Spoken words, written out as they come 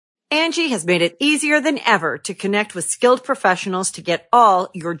Angie has made it easier than ever to connect with skilled professionals to get all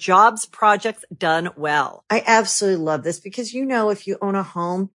your jobs projects done well. I absolutely love this because, if you own a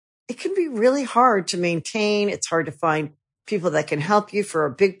home, it can be really hard to maintain. It's hard to find people that can help you for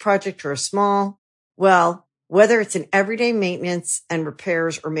a big project or a small. Well, whether it's in everyday maintenance and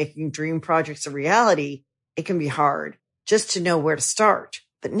repairs or making dream projects a reality, it can be hard just to know where to start.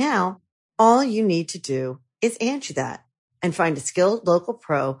 But now all you need to do is Angie that and find a skilled local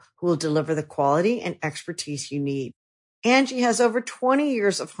pro who will deliver the quality and expertise you need. Angie has over 20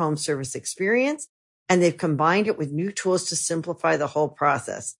 years of home service experience, and they've combined it with new tools to simplify the whole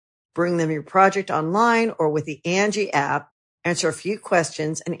process. Bring them your project online or with the Angie app, answer a few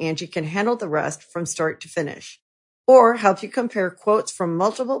questions, and Angie can handle the rest from start to finish. Or help you compare quotes from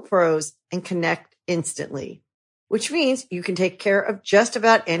multiple pros and connect instantly, which means you can take care of just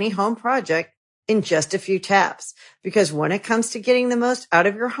about any home project in just a few taps. Because when it comes to getting the most out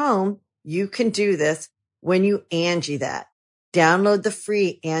of your home, you can do this when you Angie that. Download the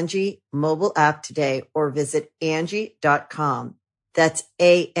free Angie mobile app today or visit Angie.com. That's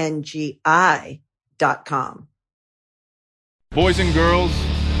ANGI.com. Boys and girls,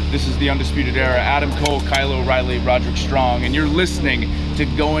 this is the Undisputed Era. Adam Cole, Kyle O'Reilly, Roderick Strong, and you're listening to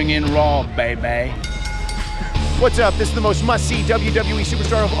Going In Raw, baby. What's up? This is the most must-see WWE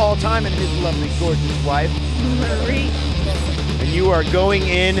superstar of all time and his lovely, gorgeous wife, Marie. And you are going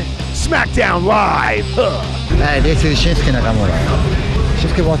in Smackdown Live. Hey, this is Shinsuke Nakamura.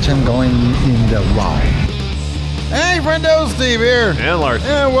 Shinsuke watching Going In the Raw. Hey, friendo, Steve here. And Larson.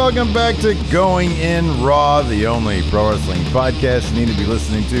 And welcome back to Going In Raw, the only pro wrestling podcast you need to be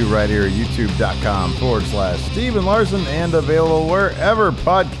listening to right here at youtube.com/Steven Larson and available wherever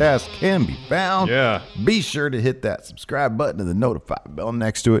podcasts can be found. Yeah. Be sure to hit that subscribe button and the notify bell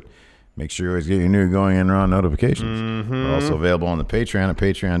next to it. Make sure you always get your new Going In Raw notifications. Mm-hmm. We're also available on the Patreon at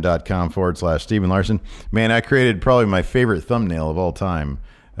patreon.com/Steven Larson. Man, I created probably my favorite thumbnail of all time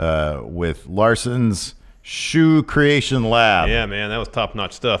with Larson's Shoe Creation Lab. Yeah, man, that was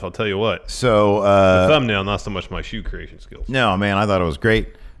top-notch stuff, I'll tell you what. So the thumbnail, not so much my shoe creation skills. No, man, I thought it was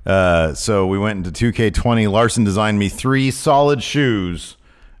great. So we went into 2K20. Larson designed me 3 solid shoes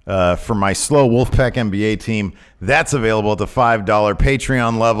for my Slow Wolfpack NBA team. That's available at the $5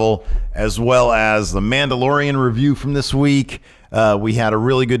 Patreon level, as well as the Mandalorian review from this week. We had a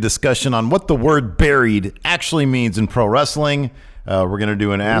really good discussion on what the word buried actually means in pro wrestling. We're going to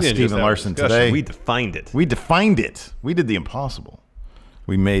do an Ask Steven Larson today. We defined it. We defined it. We did the impossible.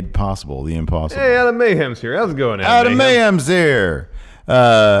 We made possible the impossible. Hey, Adam Mayhem's here. How's it going, Adam Mayhem's here.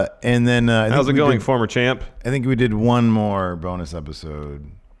 And then how's it going, former champ? I think we did one more bonus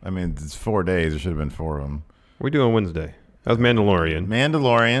episode. I mean, it's 4 days. There should have been 4 of them. What are we doing Wednesday? That was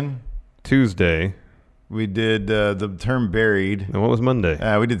Mandalorian. Tuesday. We did the term buried. And what was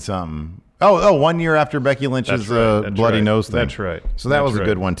Monday? We did something. Oh, 1 year after Becky Lynch's bloody nose thing. That's right. So that was a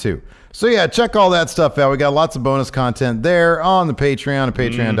good one, too. So, yeah, check all that stuff out. We got lots of bonus content there on the Patreon at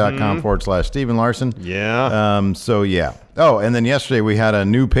patreon.com/Steven Larson. Yeah. So, yeah. Oh, and then yesterday we had a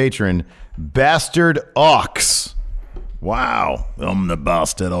new patron, Bastard Ox. Wow. I'm the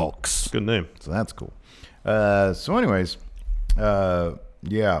Bastard Ox. Good name. So that's cool. So, anyways,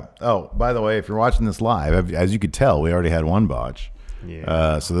 yeah. Oh, by the way, if you're watching this live, as you could tell, we already had one botch.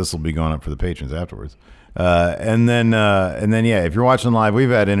 Yeah. So this will be going up for the patrons afterwards. And then, yeah, if you're watching live,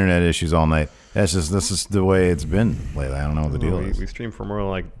 we've had internet issues all night. This is the way it's been lately. I don't know what the deal is. We streamed for more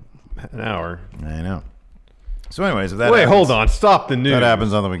like an hour. I know. So, anyways, if that Wait, happens, hold on. Stop the news. If that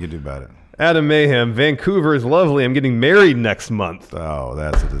happens, nothing we can do about it. Adam Mayhem, Vancouver is lovely. I'm getting married next month. Oh,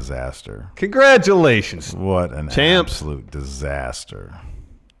 that's a disaster. Congratulations. What an Champs. absolute disaster.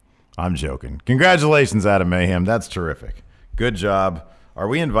 I'm joking. Congratulations, Adam Mayhem. That's terrific. Good job. Are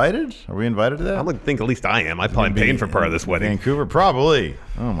we invited? Are we invited to that? I think at least I am. I'm probably paying for part of this wedding. Vancouver? Probably.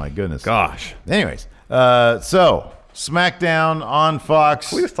 Oh, my goodness. Gosh. Anyways, so SmackDown on Fox.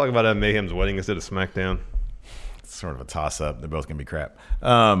 Can we just talk about Adam Mayhem's wedding instead of SmackDown? It's sort of a toss-up. They're both going to be crap.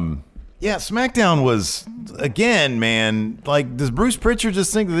 Yeah, SmackDown was, again, man, like, does Bruce Pritchard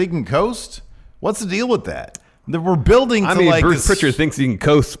just think that he can coast? What's the deal with that? That we're building to, Bruce Pritchard thinks he can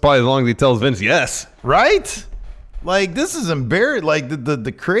coast probably as long as he tells Vince yes. Right? Like, this is embarrassing. Like,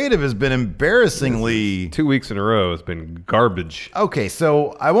 the creative has been embarrassingly... 2 weeks in a row has been garbage. Okay,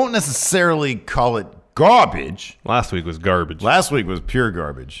 so I won't necessarily call it garbage. Last week was garbage. Last week was pure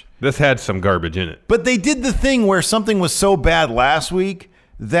garbage. This had some garbage in it. But they did the thing where something was so bad last week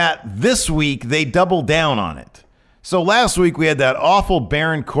that this week they doubled down on it. So last week we had that awful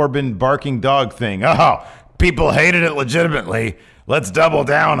Baron Corbin barking dog thing. Oh, people hated it legitimately. Let's double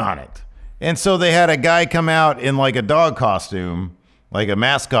down on it. And so they had a guy come out in like a dog costume like a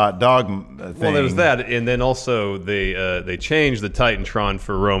mascot dog thing. Well, there's that, and then also they changed the Titantron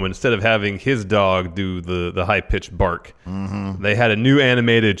for Roman. Instead of having his dog do the high-pitched bark, they had a new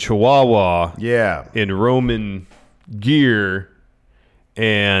animated Chihuahua in Roman gear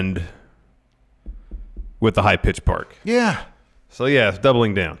and with the high-pitched bark. Yeah. So, yeah, it's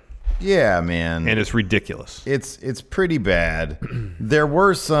doubling down. Yeah, man. And it's ridiculous. It's pretty bad. There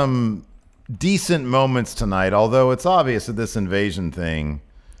were some decent moments tonight, although it's obvious that this invasion thing,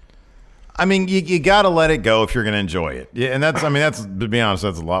 I mean, you got to let it go if you're going to enjoy it. Yeah, and that's to be honest,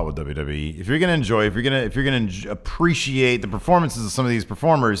 that's a lot with WWE. If you're going to enjoy, if you're going to appreciate the performances of some of these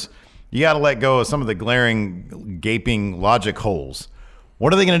performers, you got to let go of some of the glaring, gaping logic holes.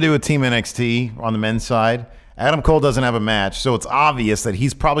 What are they going to do with Team NXT on the men's side? Adam Cole doesn't have a match, so it's obvious that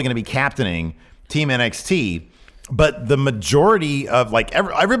he's probably going to be captaining Team NXT. But the majority of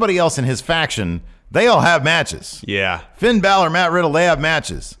everybody else in his faction, they all have matches. Yeah. Finn Balor, Matt Riddle, they have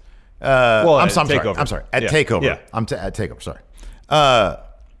matches. I'm sorry. At TakeOver. Yeah. At TakeOver, sorry.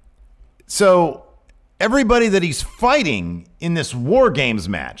 So everybody that he's fighting in this War Games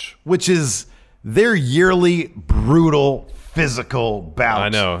match, which is their yearly brutal physical bout. I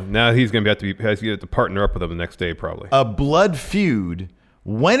know. Now he's going to have to partner up with them the next day probably. A blood feud.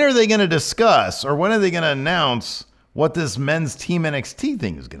 When are they going to discuss, or when are they going to announce what this men's Team NXT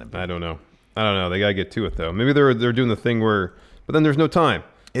thing is going to be? I don't know. They got to get to it, though. Maybe they're doing the thing where, but then there's no time.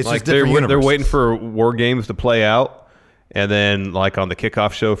 It's like just different they're waiting for War Games to play out, and then like on the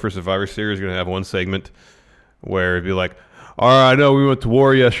kickoff show for Survivor Series, you're going to have one segment where it'd be like, all right, I know we went to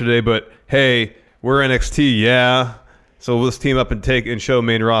war yesterday, but hey, we're NXT, yeah. So let's team up and show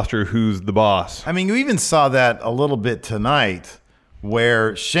main roster who's the boss. I mean, you even saw that a little bit tonight,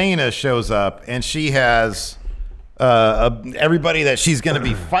 where Shayna shows up and she has everybody that she's going to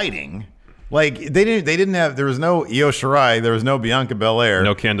be fighting. Like there was no Io Shirai, there was no Bianca Belair,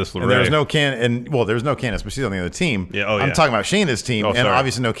 no Candice LeRae, and there was no there's no Candice, but she's on the other team. Yeah, I'm talking about Shayna's team, and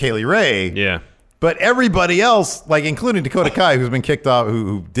obviously no Kaylee Ray. Yeah, but everybody else, like including Dakota Kai, who's been kicked off,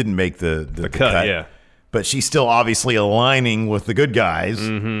 who didn't make the cut. Yeah. But she's still obviously aligning with the good guys.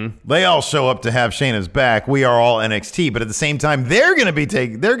 Mm-hmm. They all show up to have Shayna's back. We are all NXT, but at the same time, they're going to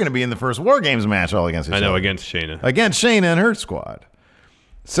be in the first War Games match all against each other. I know, against Shayna and her squad.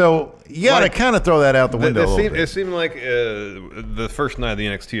 So you got to kind of throw that out the window. It seemed like the first night of the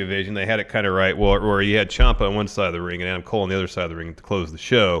NXT invasion, they had it kind of right. Where you had Ciampa on one side of the ring and Adam Cole on the other side of the ring to close the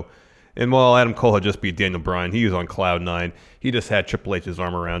show. And while Adam Cole had just beat Daniel Bryan, he was on cloud nine. He just had Triple H's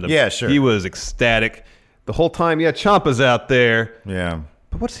arm around him. Yeah, sure. He was ecstatic. The whole time, Ciampa's out there. Yeah.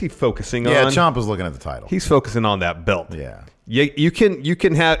 But what's he focusing on? Yeah, Ciampa's looking at the title. He's focusing on that belt. Yeah. You can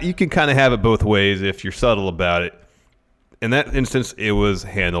kind of have it both ways if you're subtle about it. In that instance, it was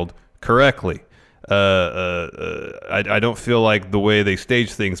handled correctly. I don't feel like the way they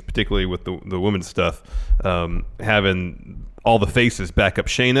stage things, particularly with the women's stuff, having all the faces back up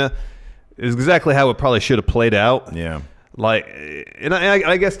Shayna, is exactly how it probably should have played out. Yeah. Like, and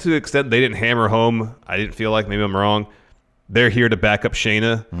I guess to the extent they didn't hammer home, I didn't feel like, maybe I'm wrong, they're here to back up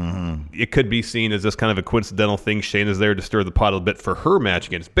Shayna. Mm-hmm. It could be seen as this kind of a coincidental thing. Shayna's there to stir the pot a little bit for her match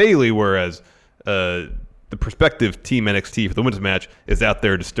against Bayley, whereas the prospective Team NXT for the women's match is out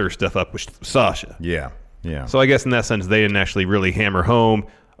there to stir stuff up with Sasha. Yeah, yeah. So I guess in that sense, they didn't actually really hammer home,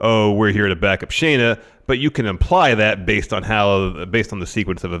 oh, we're here to back up Shayna, but you can imply that based on the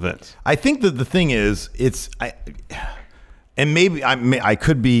sequence of events. I think that the thing is, and maybe I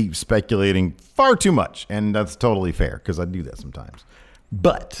could be speculating far too much, and that's totally fair because I do that sometimes.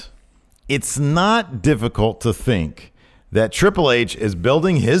 But it's not difficult to think that Triple H is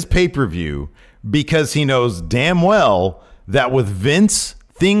building his pay-per-view because he knows damn well that with Vince,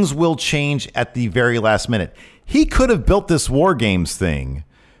 things will change at the very last minute. He could have built this War Games thing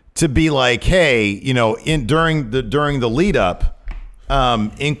to be like, hey, during the lead up,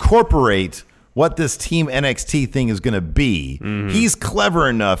 incorporate what this Team NXT thing is going to be. Mm-hmm. He's clever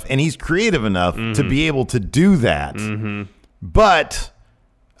enough and he's creative enough to be able to do that. Mm-hmm. But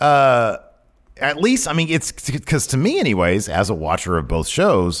at least, it's because to me anyways, as a watcher of both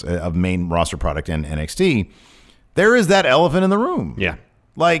shows, of main roster product and NXT, there is that elephant in the room. Yeah.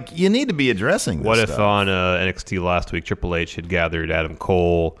 Like, you need to be addressing this What stuff. if on NXT last week, Triple H had gathered Adam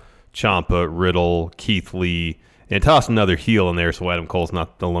Cole, Ciampa, Riddle, Keith Lee, and tossed another heel in there so Adam Cole's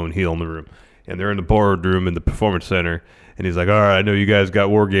not the lone heel in the room. And they're in the boardroom in the Performance Center, and he's like, all right, I know you guys got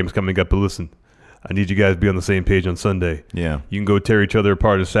War Games coming up, but listen, I need you guys to be on the same page on Sunday. Yeah. You can go tear each other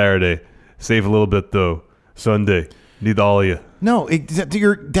apart on Saturday. Save a little bit, though. Sunday. Need all of you. No,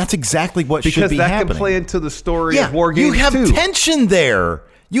 that's exactly what should be happening. Because that can play into the story of War Games, you have tension there.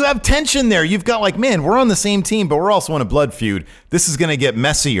 You have tension there. You've got like, man, we're on the same team, but we're also in a blood feud. This is going to get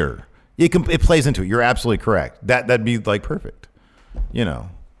messier. It plays into it. You're absolutely correct. That'd be like perfect. You know.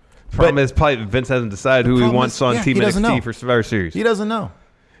 Problem is, probably Vince hasn't decided who he wants on Team NXT for Survivor Series. He doesn't know.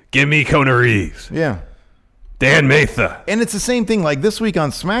 Give me Kona Reeves. Yeah. Dan Matha. And it's the same thing. Like this week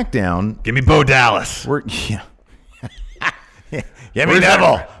on SmackDown. Give me Bo Dallas. Give me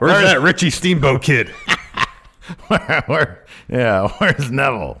Neville. Where's that Richie Steamboat kid? Where's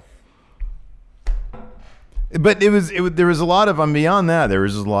Neville? But there was a lot of, beyond that, there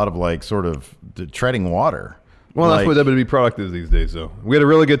was just a lot of like sort of treading water. Well, that's what WWE product is these days, though. We had a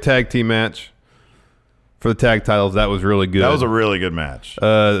really good tag team match for the tag titles. That was really good. That was a really good match.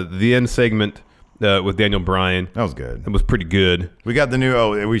 The end segment with Daniel Bryan. That was good. It was pretty good. We got the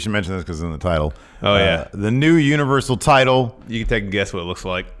new, we should mention this because it's in the title. Oh, yeah. The new Universal title. You can take a guess what it looks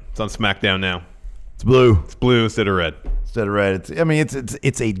like. It's on SmackDown now. It's blue. It's blue instead of red. Instead of red.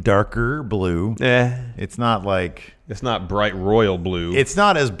 It's a darker blue. It's not like... It's not bright royal blue. It's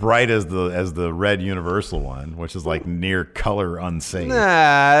not as bright as the red Universal one, which is like near color unsafe.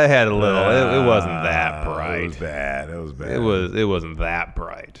 Nah, it had a little. It wasn't that bright. It was bad. It wasn't that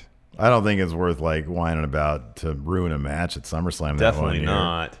bright. I don't think it's worth like whining about to ruin a match at SummerSlam. Definitely that 1 year.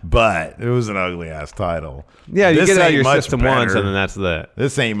 not. But it was an ugly ass title. Yeah, you get it out of your system better. once, and then that's that.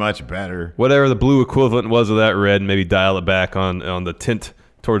 This ain't much better. Whatever the blue equivalent was of that red, maybe dial it back on the tint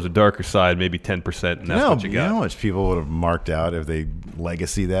towards the darker side, maybe 10%, and that's what you got. You know how much people would have marked out if they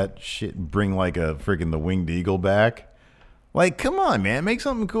legacy that shit, bring like a freaking the Winged Eagle back? Like, come on, man. Make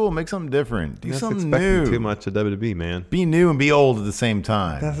something cool. Make something different. Do something new. Too much of WWE, man. Be new and be old at the same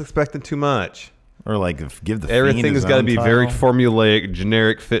time. That's expecting too much. Or like give the everything has got to be very formulaic,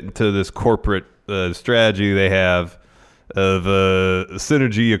 generic, fit into this corporate strategy they have of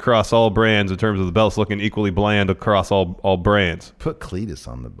synergy across all brands in terms of the belts looking equally bland across all brands. Put Cletus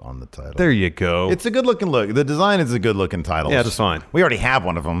on the title. There you go. It's a good looking look. The design is a good looking title. Yeah, it's fine. We already have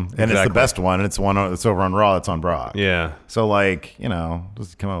one of them, and it's the best one. And it's one that's over on Raw. It's on Brock. Yeah. So like,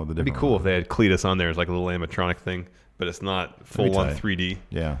 just come out with a different. It'd be cool if they had Cletus on there as like a little animatronic thing, but it's not full on 3D.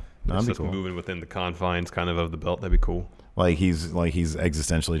 Yeah, it's just cool. Moving within the confines kind of the belt. That'd be cool. Like he's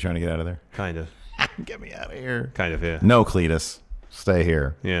existentially trying to get out of there. Kind of. Get me out of here. Kind of, yeah. No, Cletus. Stay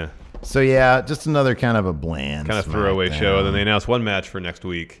here. Yeah. So, yeah, just another kind of a bland kind of throwaway show. And then they announced one match for next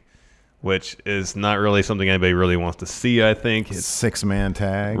week, which is not really something anybody really wants to see, I think. It's 6-man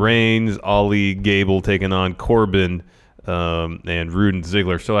tag. Reigns, Ali, Gable taking on Corbin and Rude and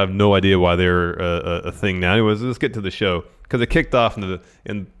Ziggler. Still have no idea why they're a thing now. Anyways, let's get to the show. Because it kicked off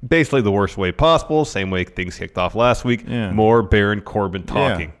in basically the worst way possible. Same way things kicked off last week. Yeah. More Baron Corbin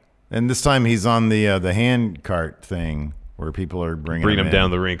talking. Yeah. And this time he's on the hand cart thing where people are bringing him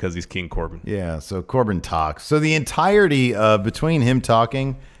down the ring because he's King Corbin. Yeah, so Corbin talks. So the entirety between him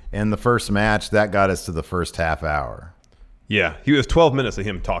talking and the first match, that got us to the first half hour. Yeah, he was 12 minutes of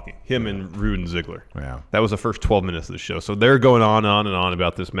him talking, him and Rude and Ziggler. Yeah. That was the first 12 minutes of the show. So they're going on and on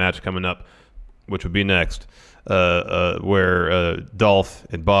about this match coming up, which would be next, where Dolph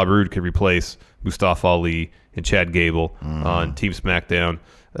and Bob Roode could replace Mustafa Ali and Chad Gable on Team SmackDown.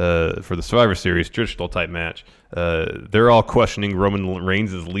 For the Survivor Series traditional type match. They're all questioning Roman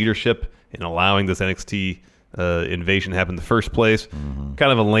Reigns' leadership in allowing this NXT invasion to happen in the first place. Kind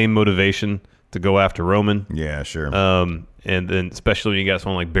of a lame motivation to go after Roman. Yeah, sure. And then especially when you got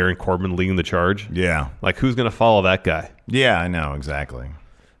someone like Baron Corbin leading the charge. Yeah. Like, who's going to follow that guy? Yeah, I know, exactly.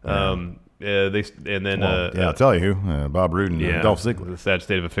 I'll tell you who, Bob Roode and Dolph Ziggler. The sad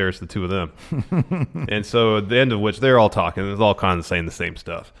state of affairs, the two of them. And so at the end of which, they're all talking. It's all kind of saying the same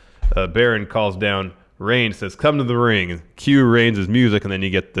stuff. Baron calls down Reigns, says, "Come to the ring." And cue Reigns' music, and then you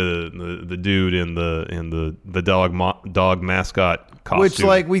get the dude in the dog mascot costume. Which,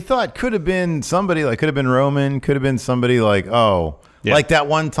 like, we thought could have been somebody, like, could have been Roman, could have been somebody like, like that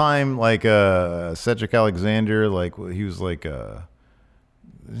one time, like, Cedric Alexander, like, he was like a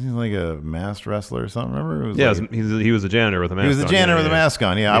masked wrestler or something. Remember? It was he was a janitor with a mask on. He was a janitor with a mask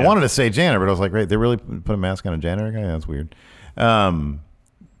on. Yeah, I wanted to say janitor, but I was like, right, they really put a mask on a janitor guy? That's weird.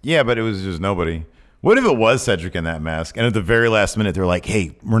 Yeah, but it was just nobody. What if it was Cedric in that mask? And at the very last minute, they're like,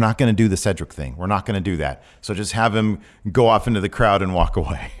 hey, we're not going to do the Cedric thing. We're not going to do that. So just have him go off into the crowd and walk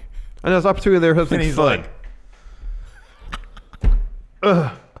away. And there's opportunity there. And he's fun.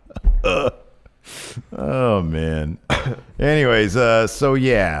 Like, oh, man. Anyways, so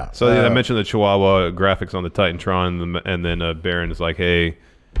yeah. So I mentioned the Chihuahua graphics on the Titantron, and then Baron is like, hey,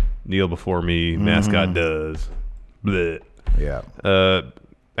 kneel before me. Mascot does. Blech. Yeah.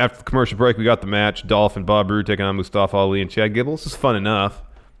 After the commercial break, we got the match. Dolph and Bob Roode taking on Mustafa Ali and Chad Gable. This is fun enough,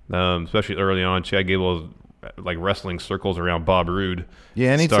 especially early on. Chad Gable like wrestling circles around Bob Roode. Yeah,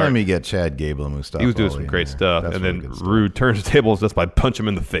 anytime you get Chad Gable and Mustafa he was doing Ali some in great there, stuff. that's And really then good stuff. Roode turns the tables just by punching him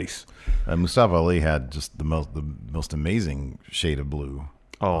in the face. Mustafa Ali had just the most amazing shade of blue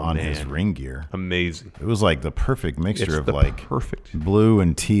on his ring gear. Amazing. It was like the perfect mixture of perfect blue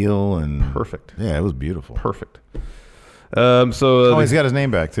and teal and perfect. Yeah, it was beautiful. Perfect. He's got his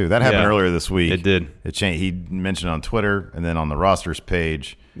name back too. That happened earlier this week. It did. It changed. He mentioned on Twitter and then on the rosters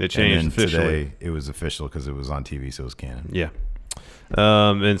page. It changed and then officially. Today it was official because it was on TV, so it was canon. Yeah.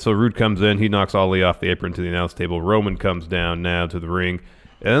 And so Roode comes in. He knocks Ali off the apron to the announce table. Roman comes down now to the ring.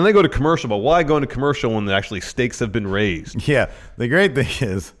 And then they go to commercial. But why go into commercial when actually stakes have been raised? Yeah. The great thing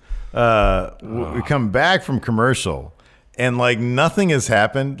is we come back from commercial and like nothing has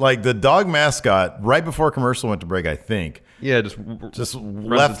happened. Like the dog mascot right before commercial went to break, I think. Yeah, just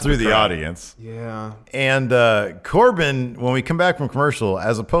left through the audience. Yeah. And Corbin, when we come back from commercial,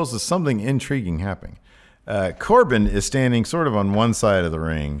 as opposed to something intriguing happening, Corbin is standing sort of on one side of the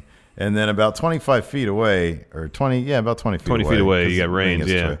ring, and then about 25 feet away, or 20 feet away, you got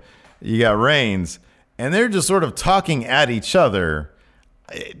Reigns, yeah. You got Reigns, and they're just sort of talking at each other,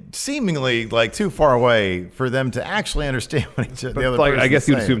 seemingly like too far away for them to actually understand what the other person I guess is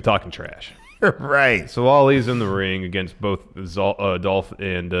you'd saying. assume talking trash. Right. So Ali's in the ring against both Dolph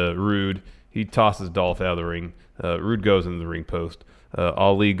and Roode. He tosses Dolph out of the ring. Roode goes into the ring post.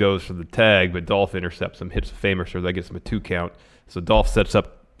 Ali goes for the tag, but Dolph intercepts him, hits a Famerster. That gets him a 2 count. So Dolph sets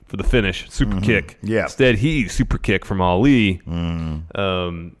up for the finish, super kick. Yeah. Instead, he super kick from Ali.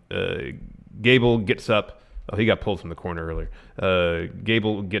 Gable gets up. Oh, he got pulled from the corner earlier.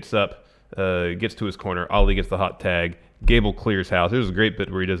 Gable gets up, gets to his corner. Ali gets the hot tag. Gable clears house. There's a great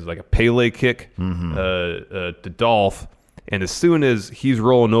bit where he does like a Pele kick to Dolph, and as soon as he's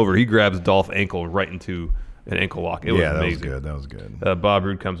rolling over, he grabs Dolph's ankle right into an ankle lock. It was amazing. That was good. Bob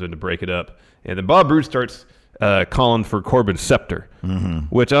Roode comes in to break it up, and then Bob Roode starts calling for Corbin's scepter,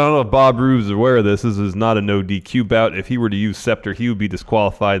 which I don't know if Bob Roode is aware of this. This is not a no DQ bout. If he were to use scepter, he would be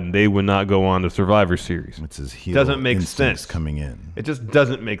disqualified, and they would not go on to Survivor Series. It's his heel doesn't make instincts sense coming in. It just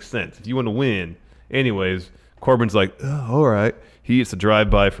doesn't make sense. If you want to win, anyways. Corbin's like, oh, all right. He gets a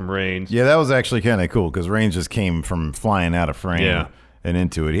drive-by from Reigns. Yeah, that was actually kind of cool because Reigns just came from flying out of frame and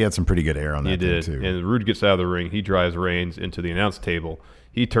into it. He had some pretty good air on that He did. thing, too. And Roode gets out of the ring. He drives Reigns into the announce table.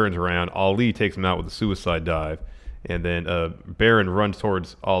 He turns around. Ali takes him out with a suicide dive. And then Baron runs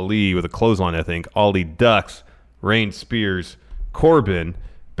towards Ali with a clothesline, I think. Ali ducks. Reigns spears Corbin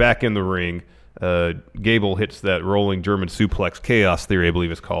back in the ring. Gable hits that rolling German suplex, Chaos Theory, I believe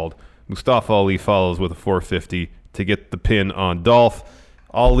it's called. Mustafa Ali follows with a 450 to get the pin on Dolph.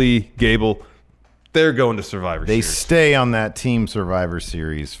 Ali, Gable, they're going to Survivor They Series. stay on that Team Survivor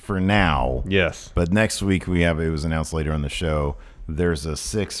Series for now. Yes. But next week it was announced later on the show, there's a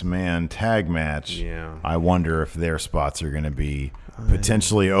 6-man tag match. Yeah. I wonder if their spots are going to be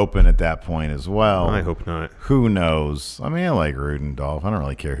potentially open at that point as well. I hope not. Who knows? I mean, I like Roode and Dolph. I don't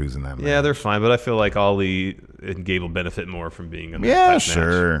really care who's in that match. Yeah, they're fine, but I feel like Ali and Gable benefit more from being in that Yeah, match.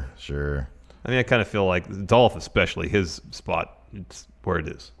 sure. I mean, I kind of feel like Dolph, especially, his spot, it's where it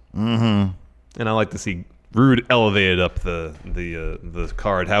is. Mm-hmm. And I like to see Roode elevated up the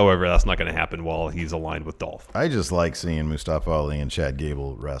card. However, that's not going to happen while he's aligned with Dolph. I just like seeing Mustafa Ali and Chad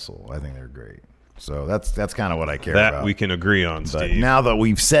Gable wrestle. I think they're great. So that's kind of what I care about. That we can agree on, But Steve. now that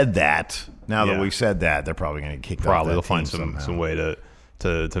we've said that, they're probably going to kick Probably off they'll that find team some way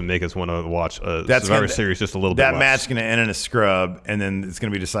to make us want to watch That's Survivor gonna- Series just a little bit That less. match's going to end in a scrub, and then it's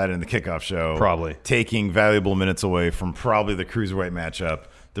going to be decided in the kickoff show. Probably. Taking valuable minutes away from probably the Cruiserweight matchup,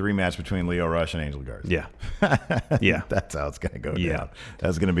 the rematch between Leo Rush and Angel Garza. Yeah. Yeah. That's how it's going to go Yeah. down.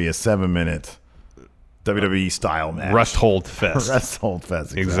 That's going to be a 7-minute WWE-style match. Rust Hold Fest. Rust Hold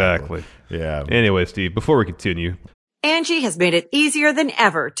Fest, Exactly. Yeah. Anyway, Steve, before we continue, Angie has made it easier than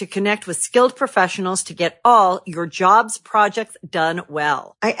ever to connect with skilled professionals to get all your jobs projects done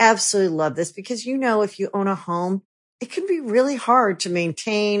well. I absolutely love this because, if you own a home, it can be really hard to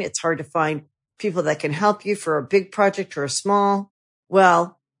maintain. It's hard to find people that can help you for a big project or a small.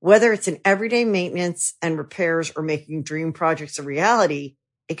 Well, whether it's in everyday maintenance and repairs or making dream projects a reality,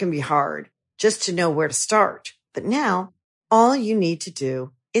 it can be hard just to know where to start. But now all you need to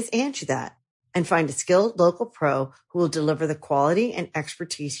do is Angie that and find a skilled local pro who will deliver the quality and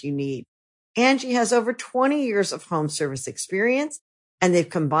expertise you need. Angie has over 20 years of home service experience, and they've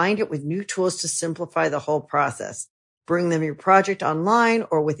combined it with new tools to simplify the whole process. Bring them your project online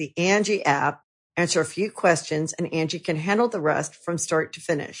or with the Angie app, answer a few questions, and Angie can handle the rest from start to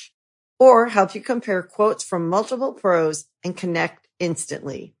finish. Or help you compare quotes from multiple pros and connect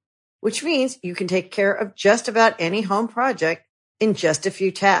instantly, which means you can take care of just about any home project in just a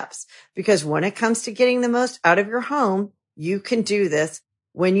few taps. Because when it comes to getting the most out of your home, you can do this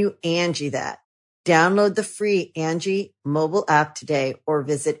when you Angie that. Download the free Angie mobile app today or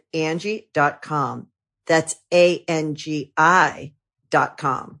visit Angie.com. That's ANGI.com.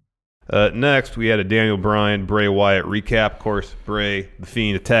 Next, we had a Daniel Bryan, Bray Wyatt recap. Of course, Bray, The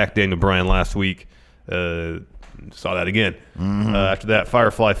Fiend, attacked Daniel Bryan last week. Saw that again. After that,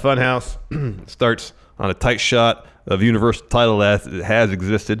 Firefly Funhouse starts on a tight shot of Universal title that has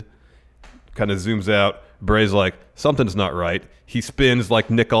existed. Kind of zooms out. Bray's like, something's not right. He spins like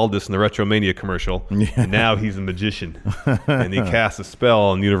Nick Aldis in the Retromania commercial. Yeah. And now he's a magician. And he casts a spell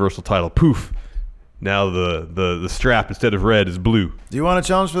on the Universal title. Poof. Now the strap, instead of red, is blue. Do you want a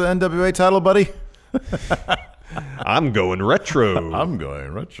challenge for the NWA title, buddy? I'm going retro. I'm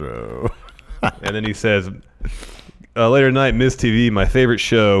going retro. And then he says, later tonight, Miz TV, my favorite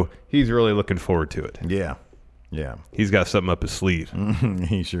show. He's really looking forward to it. Yeah. He's got something up his sleeve.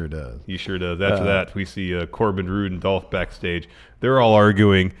 He sure does. After that, we see Corbin, Rude, and Dolph backstage. They're all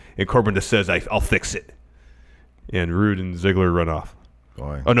arguing, and Corbin just says, I'll fix it. And Rude and Ziggler run off.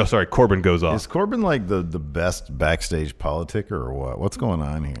 Boy. Oh, no, sorry. Corbin goes off. Is Corbin like the best backstage politicker or what? What's going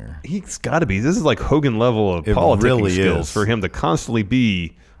on here? He's got to be. This is like Hogan level of politicking really skills is. for him to constantly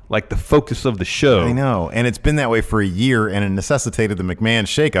be like the focus of the show. I know. And it's been that way for a year, and it necessitated the McMahon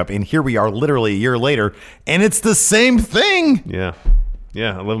shakeup. And here we are literally a year later, and it's the same thing. Yeah,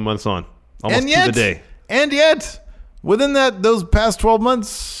 11 months on. Almost to the day. And yet, within those past 12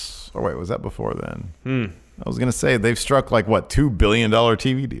 months, or wait, was that before then? I was going to say, they've struck like, what, $2 billion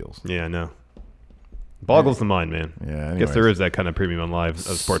TV deals. Yeah, I know. Boggles the mind, man. Yeah, anyways. Guess there is that kind of premium on live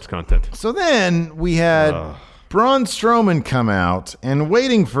sports content. So then we had Braun Strowman come out, and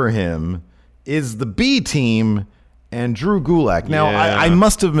waiting for him is the B team and Drew Gulak. Now, I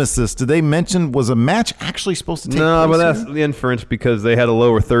must have missed this. Did they mention, was a match actually supposed to take place? No, but that's the inference because they had a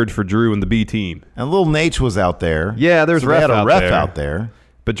lower third for Drew and the B team. And Lil Nate was out there. Yeah, there's so they had a ref there. out there.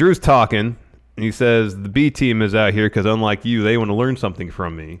 But Drew's talking. And he says, the B team is out here because unlike you, they want to learn something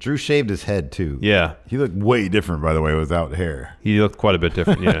from me. Drew shaved his head, too. Yeah. He looked way different, by the way, without hair. He looked quite a bit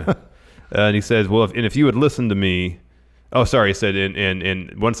different, yeah. And he says, well, if you would listen to me. Oh, sorry. He said,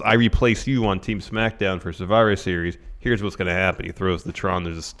 and once I replace you on Team Smackdown for Survivor Series, here's what's going to happen. He throws the Tron.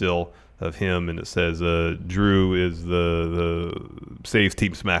 There's a still of him, and it says, Drew is the saves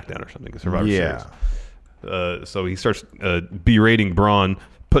Team Smackdown or something, Survivor Series. So he starts berating Braun,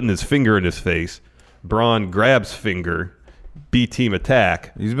 putting his finger in his face. Braun grabs finger, B team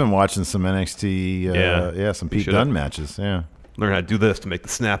attack. He's been watching some NXT, some Pete Dunne matches. Yeah, learn how to do this to make the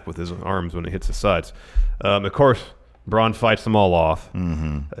snap with his arms when it hits the sides. Of course, Braun fights them all off,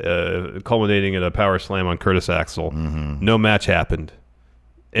 culminating in a power slam on Curtis Axel. No match happened.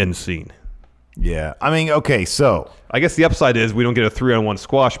 End scene. Yeah, I mean, okay, so I guess the upside is we don't get a 3-on-1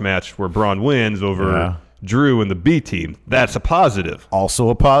 squash match where Braun wins over Drew and the B team. That's a positive. Also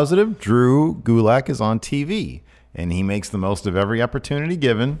a positive, Drew Gulak is on TV, and he makes the most of every opportunity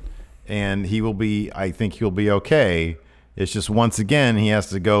given, and I think he'll be okay. It's just, once again, he has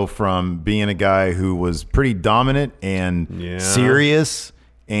to go from being a guy who was pretty dominant and serious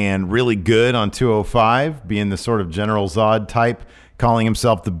and really good on 205, being the sort of General Zod type, calling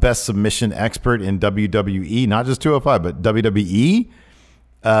himself the best submission expert in WWE, not just 205, but WWE.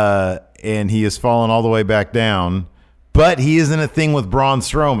 And he has fallen all the way back down, but he is in a thing with Braun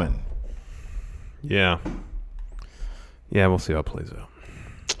Strowman. Yeah, we'll see how it plays out.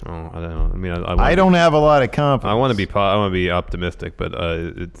 Oh, I don't know. I mean, I don't have a lot of confidence. I want to be optimistic, but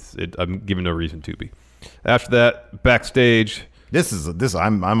I'm given no reason to be. After that, backstage.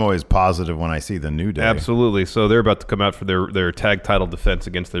 I'm always positive when I see the New Day. Absolutely. So they're about to come out for their tag title defense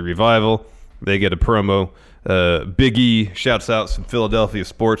against the Revival. They get a promo. Big E shouts out some Philadelphia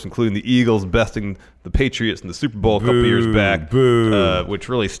sports, including the Eagles besting the Patriots in the Super Bowl a couple years back, which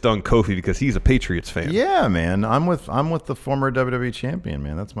really stung Kofi because he's a Patriots fan. Yeah, man, I'm with the former WWE champion,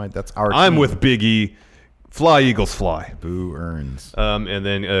 man. That's our. I'm team. with Big E. Fly Eagles fly. Boo earns. And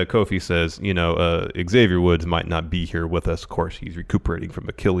then Kofi says, Xavier Woods might not be here with us. Of course, he's recuperating from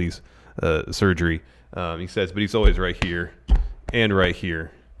Achilles surgery. He says, but he's always right here and right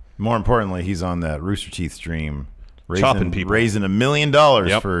here. More importantly, he's on that Rooster Teeth stream, chopping people, raising $1 million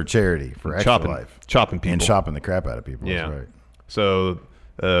for charity, for Extra Life, chopping people, and chopping the crap out of people. Yeah. That's right. So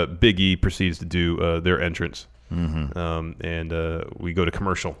Big E proceeds to do their entrance, and we go to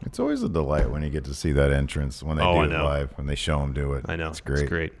commercial. It's always a delight when you get to see that entrance when they do it live, when they show them do it. I know, it's great. It's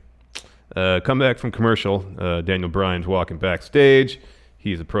great. Come back from commercial. Daniel Bryan's walking backstage.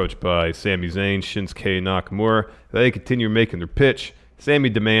 He's approached by Sami Zayn, Shinsuke Nakamura. They continue making their pitch. Sammy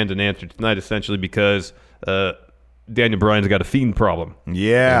demands an answer tonight, essentially, because Daniel Bryan's got a Fiend problem.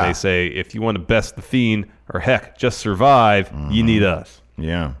 Yeah. And they say, if you want to best the Fiend, or heck, just survive, you need us.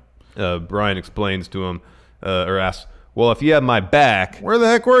 Yeah. Bryan explains to him, or asks, well, if you have my back, Where the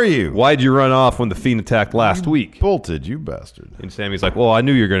heck were you? why'd you run off when the Fiend attacked last week? Bolted, you bastard. And Sammy's like, well, I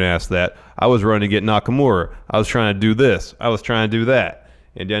knew you were going to ask that. I was running to get Nakamura. I was trying to do this. I was trying to do that.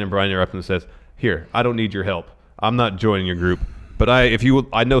 And Daniel Bryan interrupts and says, here, I don't need your help. I'm not joining your group. But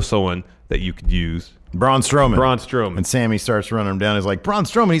I know someone that you could use. Braun Strowman. Braun Strowman. And Sammy starts running him down. He's like, Braun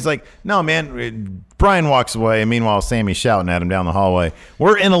Strowman. He's like, no, man. Brian walks away. And meanwhile, Sammy's shouting at him down the hallway.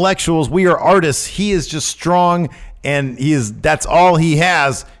 We're intellectuals. We are artists. He is just strong. And that's all he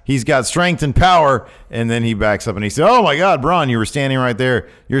has. He's got strength and power. And then he backs up and he says, oh, my God, Braun, you were standing right there.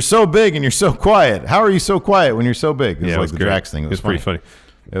 You're so big and you're so quiet. How are you so quiet when you're so big? It was like the Drax thing. It was pretty funny.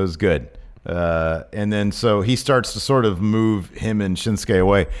 It was good. And then so he starts to sort of move him and Shinsuke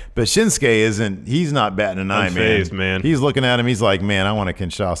away. But Shinsuke he's not batting an eye, Unfazed, man. He's looking at him. He's like, man, I want to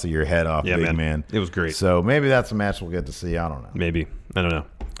Kinshasa your head off, big man. It was great. So maybe that's a match we'll get to see. I don't know. Maybe. I don't know.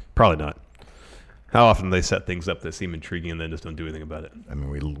 Probably not. How often do they set things up that seem intriguing and then just don't do anything about it? I mean,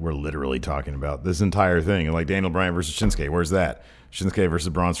 we're literally talking about this entire thing. Like Daniel Bryan versus Shinsuke. Where's that? Shinsuke versus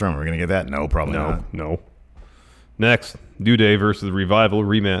Braun Strowman. We're going to get that? No, probably not. No. Next, New Day versus Revival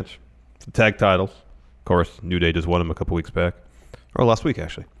rematch. The tag titles. Of course, New Day just won them a couple weeks back. Or last week,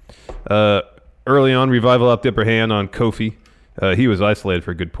 actually. Early on, Revival up the upper hand on Kofi. He was isolated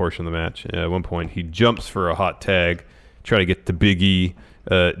for a good portion of the match. At one point, he jumps for a hot tag, try to get to Big E.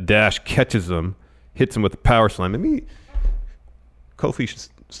 Dash catches him, hits him with a power slam. I mean, Kofi should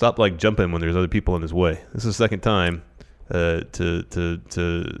stop jumping when there's other people in his way. This is the second time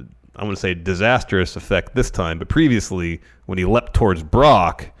to I want to say disastrous effect this time, but previously when he leapt towards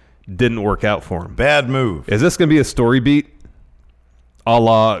Brock, didn't work out for him. Bad move. Is this going to be a story beat, a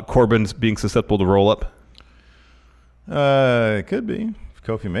la Corbin's being susceptible to roll up? It could be if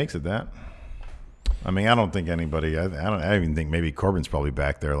Kofi makes it that. I mean, I don't think anybody. I even think maybe Corbin's probably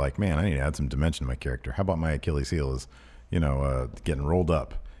back there. Like, man, I need to add some dimension to my character. How about my Achilles heel is, getting rolled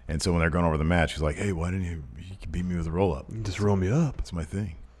up? And so when they're going over the match, he's like, hey, why didn't you beat me with a roll up? Just roll me up. That's my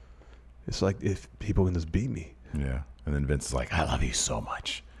thing. It's like if people can just beat me. Yeah. And then Vince is like, I love you so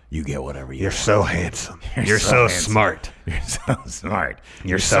much. You get whatever you want. You're so handsome. You're so smart. You're so smart.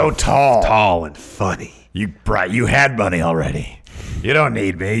 You're so tall. Tall and funny. You had money already. You don't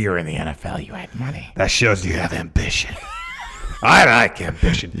need me. You're in the NFL. You had money. That shows you have ambition. I like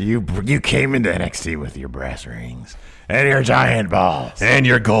ambition. You came into NXT with your brass rings and your giant balls and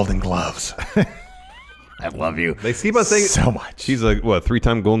your golden gloves. I love you. They keep on saying so much. He's a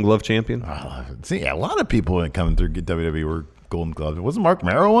 3-time Golden Glove champion. I love it. See, a lot of people coming through WWE were Golden Gloves. Wasn't Mark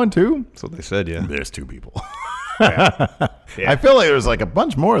Merrow one too? That's what they said. Yeah. There's 2 people. Yeah. I feel like there's a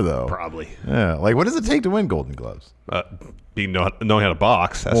bunch more though. Probably. Yeah. What does it take to win Golden Gloves? Knowing how to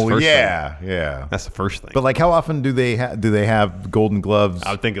box. That's the first thing. Yeah. That's the first thing. But how often do they have Golden Gloves?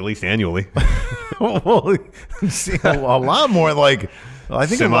 I would think at least annually. Well, see, a lot more. I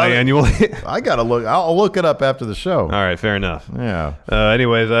think semi-annually. I gotta look. I'll look it up after the show. All right, fair enough. Yeah.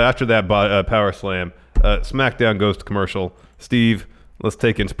 Anyways, after that power slam, SmackDown goes to commercial. Steve, let's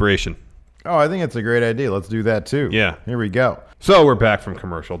take inspiration. Oh, I think it's a great idea. Let's do that too. Yeah. Here we go. So we're back from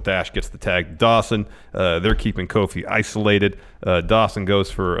commercial. Dash gets the tag to Dawson. They're keeping Kofi isolated. Dawson goes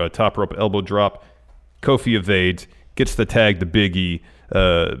for a top rope elbow drop. Kofi evades, gets the tag to Big E.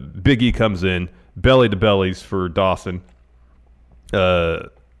 Big E comes in, belly to bellies for Dawson.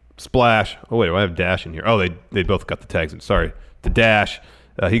 Splash. Oh, wait, do I have Dash in here? Oh, they both got the tags in. Sorry. To Dash.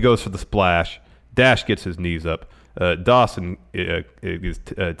 He goes for the splash. Dash gets his knees up. Dawson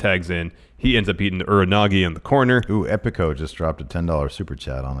tags in. He ends up eating the Uranagi in the corner. Ooh, Epico just dropped a $10 super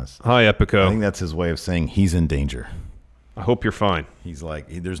chat on us. Hi, Epico. I think that's his way of saying he's in danger. I hope you're fine. He's like,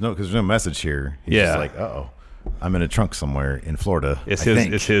 there's no message here. He's just like, uh-oh, I'm in a trunk somewhere in Florida. It's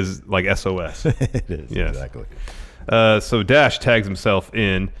his SOS. It is, yes. Exactly. So Dash tags himself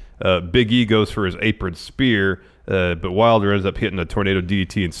in. Big E goes for his apron spear, but Wilder ends up hitting a tornado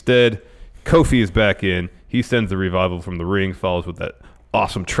DDT instead. Kofi is back in. He sends the Revival from the ring, follows with that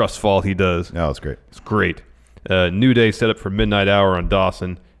awesome trust fall he does. Oh, it's great. It's great. New Day set up for Midnight Hour on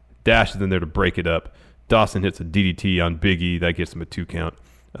Dawson. Dash is in there to break it up. Dawson hits a DDT on Big E. That gets him a 2 count.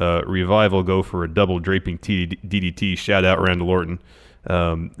 Revival go for a double draping DDT. Shout out Randall Orton.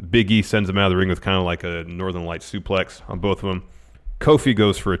 Big E sends him out of the ring with kind of like a Northern Lights suplex on both of them. Kofi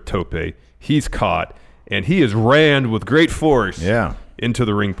goes for a tope. He's caught, and he is rammed with great force into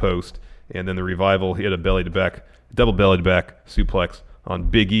the ring post. And then the Revival hit a double belly to back suplex on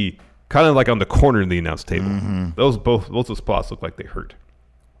Big E, kind of like on the corner of the announce table. Mm-hmm. Those spots look like they hurt.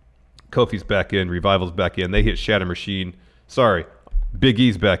 Kofi's back in. Revival's back in. They hit Shatter Machine. Sorry, Big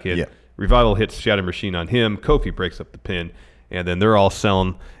E's back in. Yeah. Revival hits Shatter Machine on him. Kofi breaks up the pin. And then they're all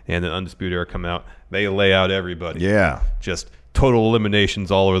selling. And then Undisputed Era come out. They lay out everybody. Yeah. Just total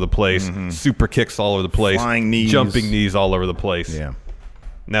eliminations all over the place. Super kicks all over the place. Flying knees. Jumping knees all over the place. Yeah.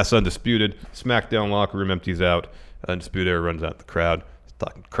 And that's Undisputed. SmackDown locker room empties out. Undisputed Era runs out the crowd.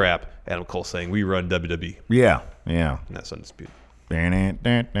 Talking crap. Adam Cole saying, we run WWE. Yeah. Yeah. And that's Undisputed.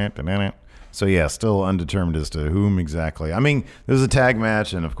 So, yeah, still undetermined as to whom exactly. I mean, there's a tag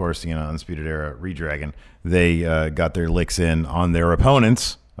match, and, of course, Undisputed Era, Redragon, they got their licks in on their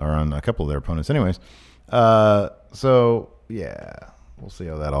opponents, or on a couple of their opponents anyways. So, yeah, we'll see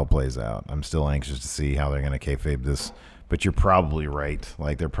how that all plays out. I'm still anxious to see how they're going to kayfabe this, but you're probably right.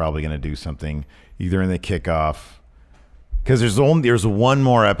 Like, they're probably going to do something either in the kickoff, because there's one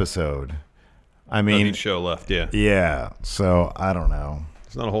more episode. I mean, each show left, yeah. Yeah, so I don't know.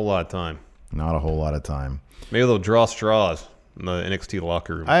 It's not a whole lot of time. Not a whole lot of time. Maybe they'll draw straws in the NXT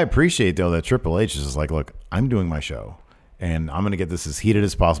locker room. I appreciate, though, that Triple H is just like, look, I'm doing my show, and I'm going to get this as heated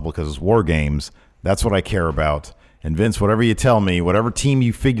as possible because it's War Games. That's what I care about. And Vince, whatever you tell me, whatever team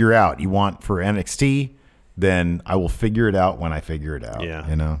you figure out you want for NXT, then I will figure it out when I figure it out.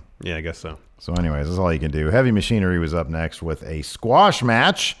 Yeah. Yeah, I guess so. So anyways, that's all you can do. Heavy Machinery was up next with a squash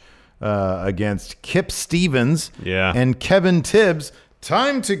match against Kip Stevens and Kevin Tibbs.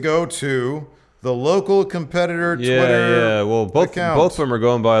 Time to go to the local competitor Twitter. Yeah. Well, both account. of them are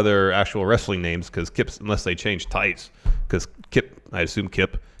going by their actual wrestling names because Kip's, unless they change tights, because Kip, I assume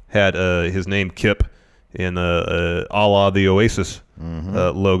Kip had his name Kip in a la the Oasis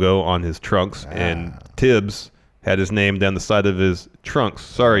logo on his trunks, and Tibbs had his name down the side of his trunks.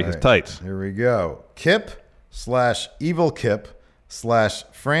 Sorry, his tights. Here we go. Kip/Evil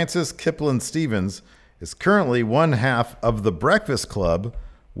Kip/Francis Kipling Stevens is currently one half of the Breakfast Club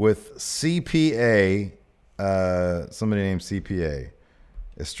with CPA, somebody named CPA,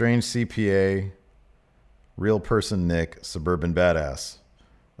 Estranged CPA, Real Person Nick, Suburban Badass.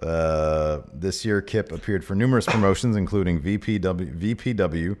 This year, Kip appeared for numerous promotions, including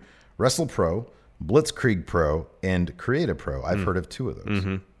VPW, Wrestle Pro, Blitzkrieg Pro, and Creative Pro. I've heard of two of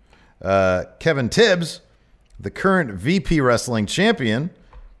those. Kevin Tibbs, the current VP Wrestling champion,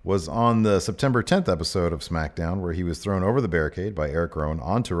 was on the September 10th episode of SmackDown, where he was thrown over the barricade by Eric Rowan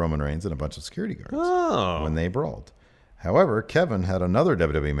onto Roman Reigns and a bunch of security guards when they brawled. However, Kevin had another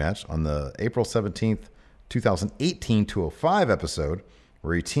WWE match on the April 17th, 2018 205 episode,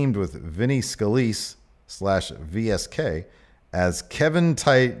 where he teamed with Vinny Scalise/VSK as Kevin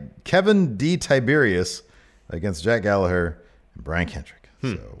D. Tiberius against Jack Gallagher and Brian Kendrick.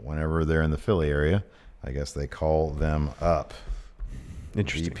 So whenever they're in the Philly area, I guess they call them up.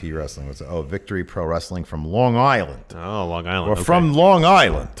 Interesting. VP Wrestling was Victory Pro Wrestling from Long Island. Oh, Long Island. Or Okay. from Long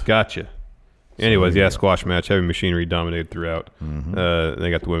Island. Gotcha. Anyways, squash match. Heavy Machinery dominated throughout.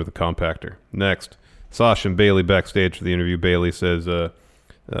 They got the win with the compactor. Next, Sasha and Bayley backstage for the interview. Bayley says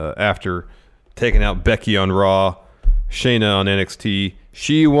after taking out Becky on Raw, Shayna on NXT,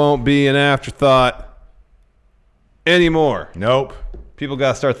 she won't be an afterthought anymore. Nope. People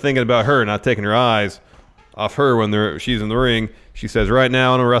got to start thinking about her, not taking her eyes off her when she's in the ring. She says, right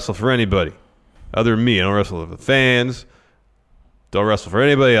now, I don't wrestle for anybody other than me. I don't wrestle for the fans. Don't wrestle for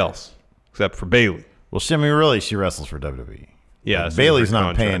anybody else except for Bayley. Well, she wrestles for WWE. Yeah, Like, Bayley's her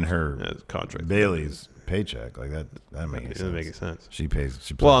not paying contract. her contract. Bayley's paycheck like that. That makes sense. Doesn't make sense. She pays.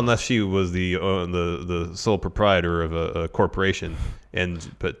 Well, unless she was the sole proprietor of a corporation,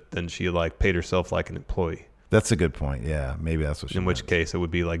 but then she paid herself like an employee. That's a good point. Yeah, maybe that's what she. In which case, it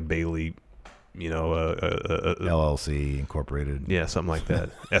would be like Bayley, LLC Incorporated. Yeah, something like that.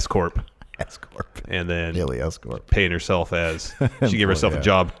 S Corp. S Corp. And then Bayley S Corp. Paying herself as she gave herself a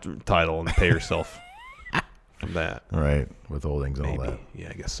job title and pay herself from that. Right, withholdings and all that.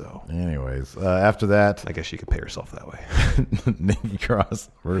 Yeah, I guess so. Anyways, after that, I guess she could pay herself that way. Nikki Cross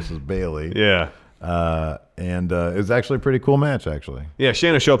versus Bayley. Yeah. And it was actually a pretty cool match, actually. Yeah,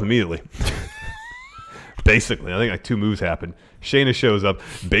 Shayna showed up immediately. Basically, I think 2 moves happened. Shayna shows up.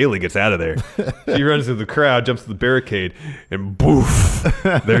 Bayley gets out of there. She runs through the crowd, jumps to the barricade, and boof,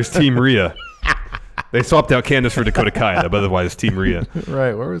 there's Team Rhea. They swapped out Candice for Dakota Kai, but otherwise it's Team Rhea.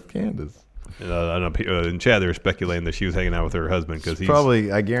 Right, where was Candice? I don't know. In chat, they were speculating that she was hanging out with her husband because he's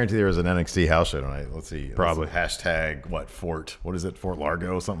probably. I guarantee there was an NXT house show tonight. Let's see. Probably. Hashtag Fort. What is it? Fort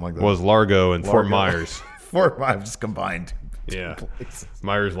Largo, something like that. Was Largo and Fort Myers. Fort Myers just combined. Yeah,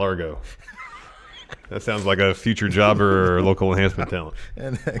 Myers Largo. That sounds like a future jobber or local enhancement talent.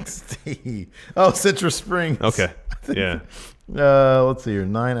 NXT. Oh, Citrus Springs. Okay. Yeah. Let's see here.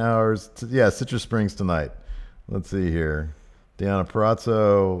 9 hours. Citrus Springs tonight. Let's see here. Deanna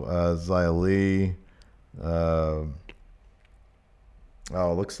Purrazzo, Xia Li.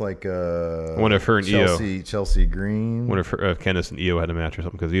 Looks like I wonder if her and Chelsea Green. I wonder if Candice and Io had a match or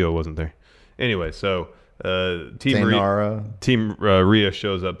something because Io wasn't there. Anyway, so Team Rhea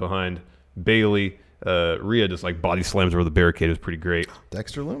shows up behind Bailey. Rhea just like body slams her with the barricade. It was pretty great.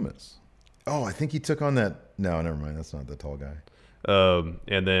 Dexter Lumis. Oh, I think he took on that. No, never mind. That's not the tall guy.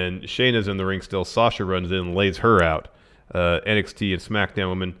 And then Shayna's in the ring still. Sasha runs in and lays her out. NXT and SmackDown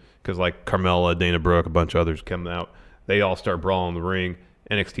women, because like Carmella, Dana Brooke, a bunch of others come out. They all start brawling in the ring.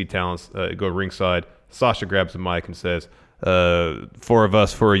 NXT talents go ringside. Sasha grabs the mic and says, 4 of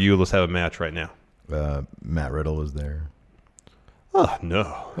us, 4 of you, let's have a match right now. Matt Riddle is there. Oh,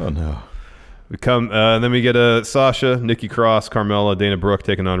 no. Oh, no. We come, then we get Sasha, Nikki Cross, Carmella, Dana Brooke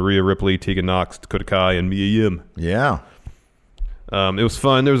taking on Rhea Ripley, Tegan Nox, Dakota Kai, and Mia Yim. Yeah. It was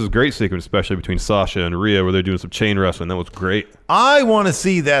fun. There was a great sequence, especially between Sasha and Rhea, where they're doing some chain wrestling. That was great. I want to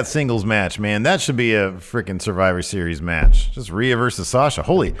see that singles match, man. That should be a freaking Survivor Series match. Just Rhea versus Sasha.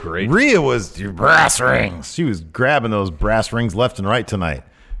 Holy, great. Rhea was your brass rings. She was grabbing those brass rings left and right tonight.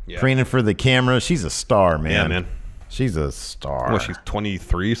 Yeah. Preening for the camera. She's a star, man. Yeah, man. She's a star. What, she's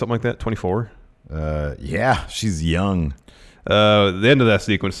 23, something like that? 24? Yeah, she's young. The end of that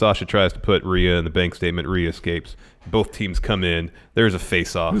sequence, Sasha tries to put Rhea in the bank statement. Rhea escapes. Both teams come in. There's a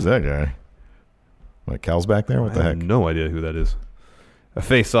face-off. Who's that guy? What, Cal's back there? What the heck? I have no idea who that is. A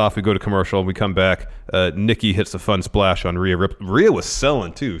face-off. We go to commercial. We come back. Nikki hits the fun splash on Rhea. Rhea was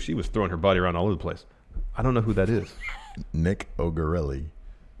selling, too. She was throwing her body around all over the place. I don't know who that is. Nick Ogarelli.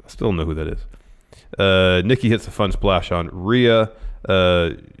 I still don't know who that is. Nikki hits the fun splash on Rhea.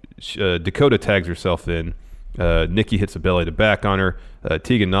 Dakota tags herself in. Nikki hits a belly to back on her.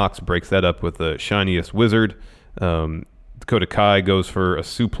 Tegan Nox breaks that up with the shiniest wizard. Dakota Kai goes for a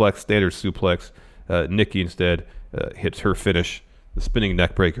suplex, standard suplex. Nikki instead hits her finish, the spinning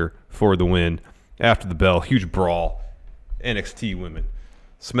neck breaker for the win. After the bell, huge brawl. NXT women,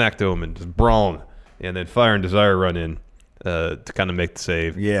 SmackDown women just brawling, and then Fire and Desire run in to kind of make the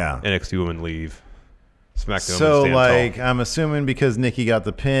save. Yeah. NXT women leave. SmackDown so, stand like, tall. I'm assuming because Nikki got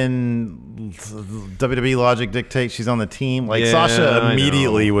the pin, WWE logic dictates she's on the team. Like, Yeah, Sasha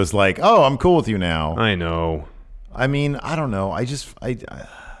immediately was like, "Oh, I'm cool with you now." I know. I mean, I don't know. I don't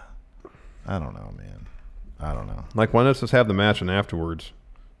know, man. I don't know. Like, why not just have the match and afterwards?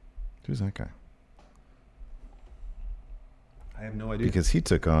 Who's that guy? I have no idea. Because he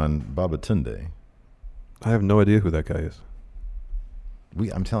took on Babatunde. I have no idea who that guy is.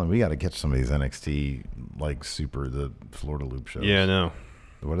 I'm telling you, we got to catch some of these NXT, like, the Florida Loop shows. Yeah, I know.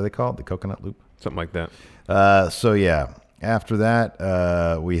 What are they called? The Coconut Loop? Something like that. So, yeah. After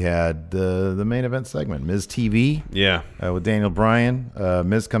that, we had the main event segment, Miz TV. Yeah. With Daniel Bryan.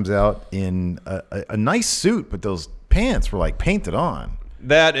 Miz comes out in a nice suit, but those pants were, like, painted on.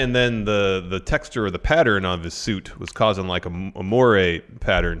 That, and then the texture or the pattern of his suit was causing, like, a moire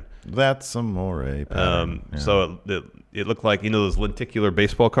pattern. That's a moire pattern. Yeah. So it looked like, those lenticular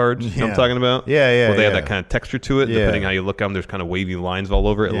baseball cards you know what I'm talking about? Yeah. Where they have that kind of texture to it. Yeah. Depending how you look at them, there's kind of wavy lines all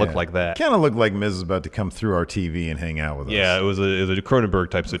over it. It looked like that. Kind of looked like Miz was about to come through our TV and hang out with us. Yeah, it was a Cronenberg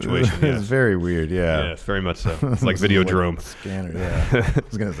type situation. It was very weird, yeah. Yes, very much so. It's like Videodrome. Scanner, yeah. I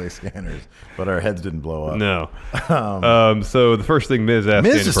was going to say scanners, but our heads didn't blow up. No. So the first thing Miz asked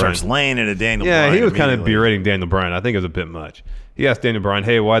Miz just starts laying into Daniel Bryan. Yeah, he was kind of berating Daniel Bryan. I think it was a bit much. He asked Daniel Bryan,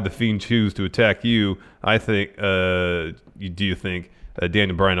 "Hey, why'd the Fiend choose to attack you?" I think, do you think?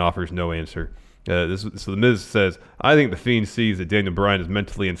 Daniel Bryan offers no answer. So the Miz says, "I think the Fiend sees that Daniel Bryan is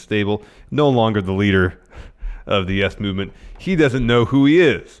mentally unstable, no longer the leader of the Yes Movement. He doesn't know who he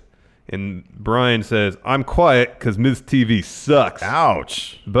is." And Bryan says, "I'm quiet because Miz TV sucks."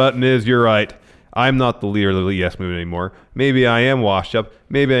 Ouch. But Miz, you're right. I'm not the leader of the Yes Movement anymore. Maybe I am washed up.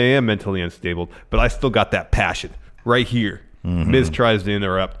 Maybe I am mentally unstable. But I still got that passion right here. Mm-hmm. Miz tries to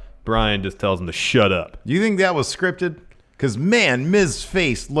interrupt. Bryan just tells him to shut up. Do you think that was scripted? Because, man, Miz's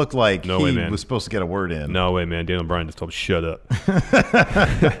face looked like he was supposed to get a word in. No way, man. Daniel Bryan just told him, shut up.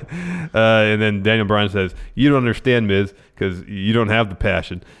 And then Daniel Bryan says, "You don't understand, Miz, because you don't have the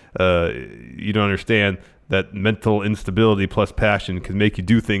passion. You don't understand that mental instability plus passion can make you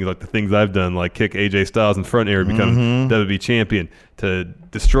do things like the things I've done, like kick AJ Styles in front air and become WWE champion, to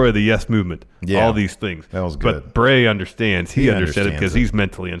destroy the Yes Movement, all these things." That was good. But Bray understands. He understands it because it. he's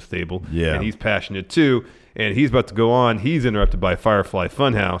mentally unstable. Yeah. And he's passionate too. And he's about to go on. He's interrupted by Firefly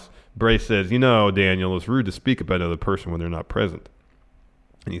Funhouse. Bray says, "Daniel, it's rude to speak about another person when they're not present."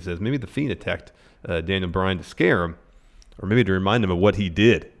 And he says, maybe the Fiend attacked Daniel Bryan to scare him, or maybe to remind him of what he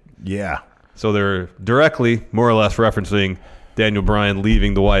did. Yeah. So they're directly, more or less, referencing Daniel Bryan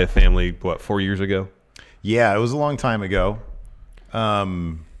leaving the Wyatt family, 4 years ago? Yeah, it was a long time ago.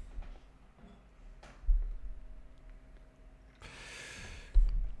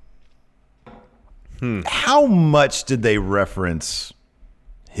 How much did they reference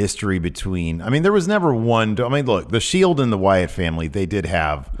history between? I mean, there was never one. I mean, look, the Shield and the Wyatt family, they did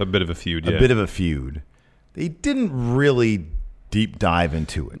have a bit of a feud. A bit of a feud. They didn't really deep dive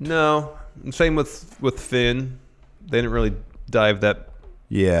into it. No. Same with Finn. They didn't really dive that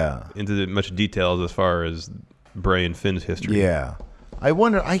into much details as far as Bray and Finn's history. Yeah. I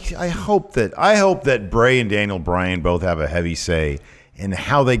wonder. I hope that Bray and Daniel Bryan both have a heavy say in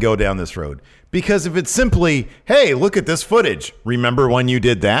how they go down this road. Because if it's simply, hey, look at this footage. Remember when you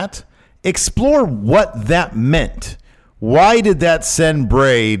did that? Explore what that meant. Why did that send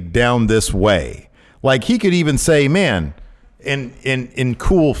Bray down this way? Like, he could even say, man, in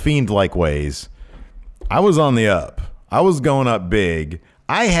cool Fiend-like ways, I was on the up. I was going up big.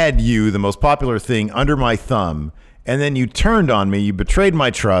 I had you, the most popular thing, under my thumb, and then you turned on me. You betrayed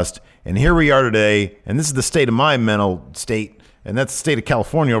my trust, and here we are today, and this is the state of my mental state, and that's the state of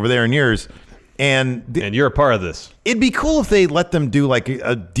California over there in yours. And you're a part of this. It'd be cool if they let them do like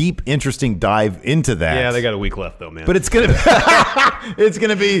a deep, interesting dive into that. Yeah, they got a week left though, man. But it's gonna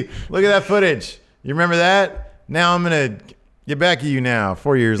be look at that footage. You remember that? Now I'm gonna get back at you now,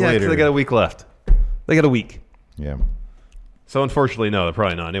 4 years later. They got a week left. They got a week. Yeah. So unfortunately, no, they're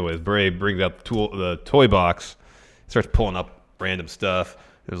probably not. Anyways, Bray brings out the toy box, starts pulling up random stuff.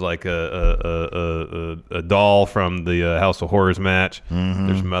 There's like a doll from the House of Horrors match. Mm-hmm.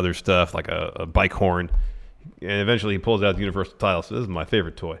 There's some other stuff like a bike horn. And eventually he pulls out the Universal title. So this is my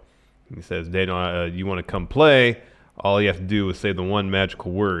favorite toy. And he says, Daniel, you want to come play? All you have to do is say the one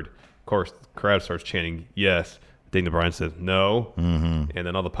magical word. Of course, the crowd starts chanting, yes. Daniel Bryan says, no. Mm-hmm. And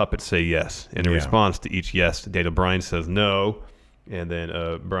then all the puppets say yes. And in response to each yes, Daniel Bryan says no. And then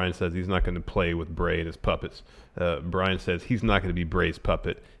Bryan says he's not going to play with Bray and his puppets. Bryan says he's not going to be Bray's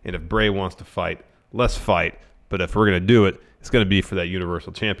puppet. And if Bray wants to fight, let's fight. But if we're going to do it, it's going to be for that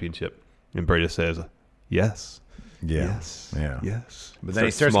Universal Championship. And Bray just says, yes. Yeah. Yes. Yeah. Yes. But then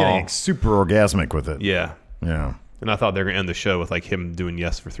he starts getting super orgasmic with it. Yeah. Yeah. And I thought they were going to end the show with like him doing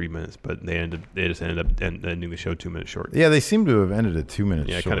yes for 3 minutes, but they just ended up ending the show 2 minutes short. Yeah, they seem to have ended it 2 minutes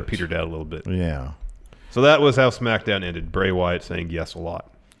short. Yeah, kind of petered out a little bit. Yeah. So that was how SmackDown ended. Bray Wyatt saying yes a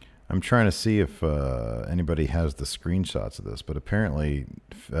lot. I'm trying to see if anybody has the screenshots of this, but apparently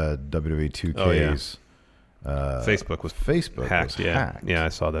WWE 2K's Facebook was hacked. Yeah, I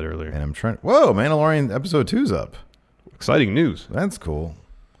saw that earlier. And I'm trying. Whoa, Mandalorian episode 2's up. Exciting news. That's cool.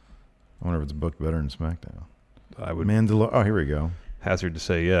 I wonder if it's booked better than SmackDown. I would. Oh, here we go. Hazard to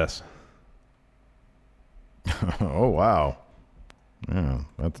say yes. Oh wow. Yeah,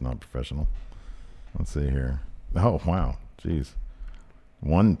 that's not professional. Let's see here. Oh wow. Jeez.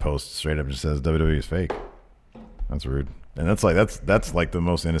 One post straight up just says WWE is fake. That's rude. And that's like the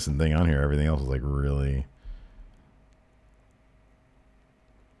most innocent thing on here. Everything else is like really.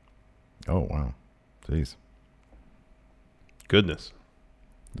 Oh wow. Jeez. Goodness.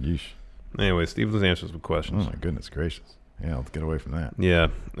 Yeesh. Anyway, Steve, let's answer some questions. Oh my goodness gracious. Yeah, let's get away from that. Yeah.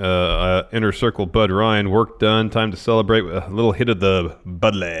 Inner Circle Bud Ryan, work done. Time to celebrate with a little hit of the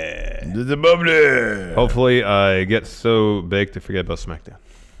bubbly. The bubbly. Hopefully I get so baked to forget about SmackDown.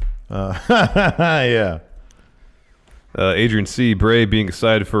 Yeah. Adrian C. Bray being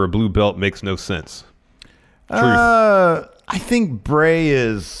excited for a blue belt makes no sense. Truth. I think Bray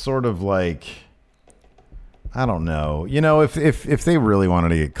is sort of like, I don't know. You know, if they really wanted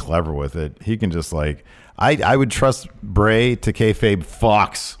to get clever with it, he can just like, I would trust Bray to kayfabe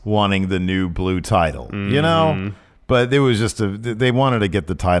Fox wanting the new blue title, you know? But it was just they wanted to get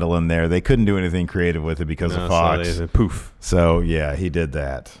the title in there. They couldn't do anything creative with it because of Fox. So poof. So yeah, he did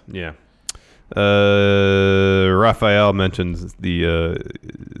that. Yeah. Raphael mentions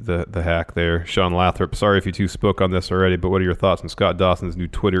the hack there. Sean Lathrop. Sorry if you two spoke on this already, but what are your thoughts on Scott Dawson's new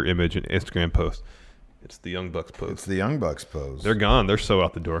Twitter image and Instagram post? It's the Young Bucks pose. It's the Young Bucks pose. They're gone. They're so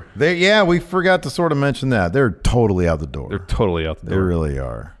out the door. We forgot to sort of mention that. They're totally out the door. They're totally out the door. They really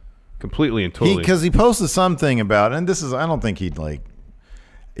are. Completely and totally. Because he posted something about, and this is, I don't think he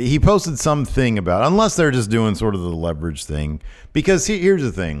posted something about, unless they're just doing sort of the leverage thing. Because here's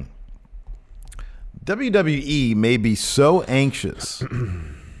the thing. WWE may be so anxious.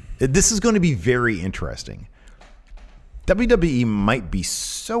 This is going to be very interesting. WWE might be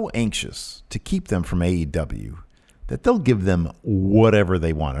so anxious to keep them from AEW that they'll give them whatever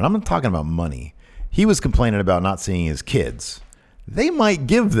they want. And I'm not talking about money. He was complaining about not seeing his kids. They might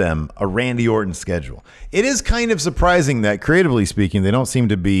give them a Randy Orton schedule. It is kind of surprising that, creatively speaking, they don't seem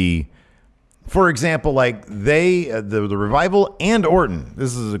to be For example, like the Revival and Orton,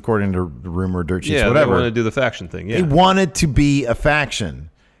 this is according to rumor, dirt sheets, whatever. They wanted to do the faction thing. Yeah. They wanted to be a faction.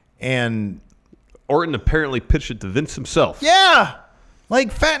 And Orton apparently pitched it to Vince himself. yeah,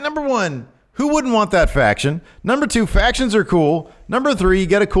 like number one, who wouldn't want that faction? Number two, factions are cool. Number three, you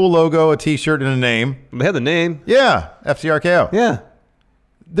get a cool logo, a t-shirt, and a name. They had the name. Yeah, FTRKO. Yeah.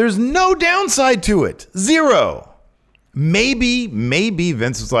 There's no downside to it. Zero. Maybe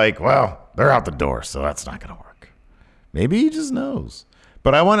Vince was like, well, they're out the door, so that's not going to work. Maybe he just knows.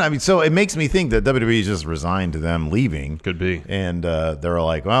 But so it makes me think that WWE just resigned to them leaving. Could be. And they're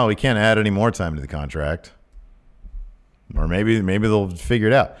like, well, we can't add any more time to the contract. Or maybe they'll figure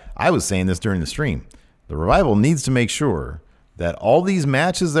it out. I was saying this during the stream. The Revival needs to make sure that all these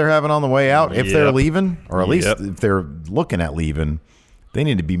matches they're having on the way out, if they're leaving, or at least if they're looking at leaving, they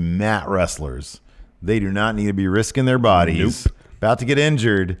need to be mat wrestlers. They do not need to be risking their bodies, about to get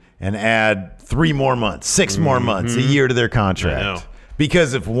injured, and add 3 more months, 6 more months, a year to their contract.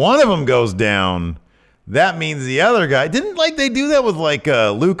 Because if one of them goes down, that means the other guy didn't they do that with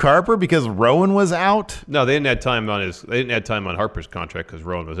Luke Harper because Rowan was out. No, they didn't have time on Harper's contract because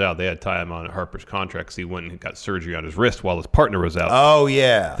Rowan was out. They had time on Harper's contract because he went and got surgery on his wrist while his partner was out. Oh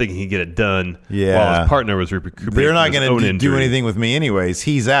yeah, thinking he'd get it done. While his partner was recuperating. They're not going to do anything with me anyways.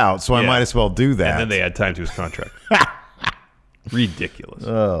 He's out, so I might as well do that. And then they had time to his contract. Ridiculous.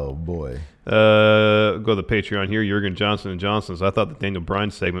 Oh boy. Go to the Patreon here. Jurgen Johnson & Johnson's. I thought the Daniel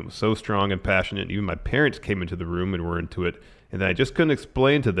Bryan segment was so strong and passionate. Even my parents came into the room and were into it. And I just couldn't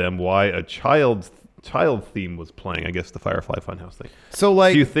explain to them why a child theme was playing. I guess the Firefly Funhouse thing. So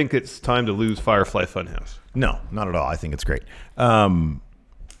do you think it's time to lose Firefly Funhouse? No, not at all. I think it's great. Daniel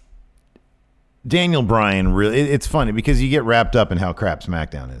Bryan really, it's funny because you get wrapped up in how crap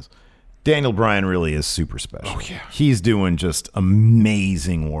SmackDown is. Daniel Bryan really is super special. Oh, yeah. He's doing just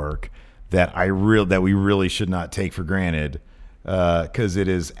amazing work that we really should not take for granted because it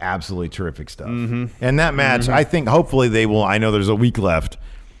is absolutely terrific stuff. Mm-hmm. And that match, I think hopefully they will, I know there's a week left,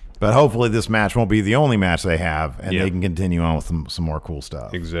 but hopefully this match won't be the only match they have and they can continue on with some more cool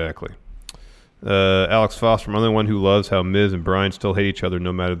stuff. Exactly. Alex Foster, I'm the only one who loves how Miz and Bryan still hate each other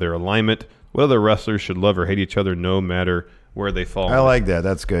no matter their alignment. What other wrestlers should love or hate each other no matter where they fall? I like that.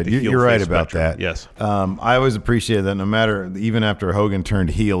 That's good. You're right about that. Yes. I always appreciate that no matter, even after Hogan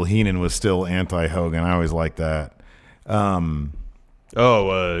turned heel, Heenan was still anti-Hogan. I always like that.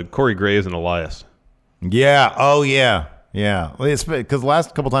 Corey Graves and Elias. Yeah. Oh, yeah. Yeah. Because the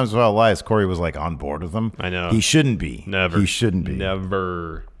last couple times I saw Elias, Corey was on board with him. I know. He shouldn't be. Never. He shouldn't be.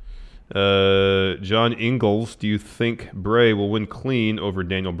 Never. John Ingalls, do you think Bray will win clean over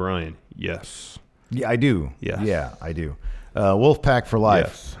Daniel Bryan? Yes. Yeah, I do. Yes. Yeah, I do. Wolfpack for life.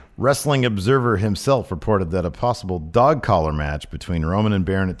 Yes. Wrestling Observer himself reported that a possible dog collar match between Roman and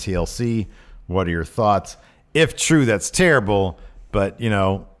Baron at TLC. What are your thoughts? If true, that's terrible. But,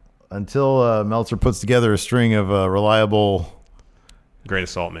 until Meltzer puts together a string of reliable... Grain of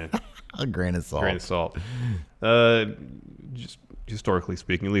salt, man. A grain of salt. Grain of salt. Just historically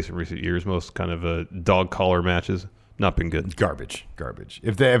speaking, at least in recent years, most kind of dog collar matches, not been good. Garbage.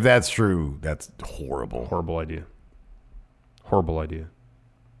 If that's true, that's horrible. Horrible idea. Horrible idea.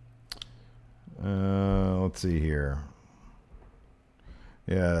 Let's see here.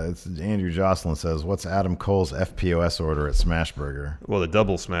 Yeah, it's Andrew Jocelyn says, what's Adam Cole's FPOS order at Smashburger? Well, the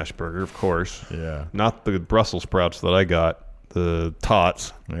double smash burger, of course. Yeah. Not the Brussels sprouts that I got, the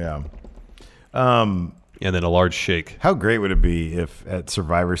tots. Yeah. And then a large shake. How great would it be if at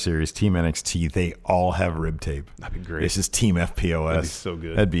Survivor Series, Team NXT, they all have rib tape? That'd be great. It's just Team FPOS. That'd be so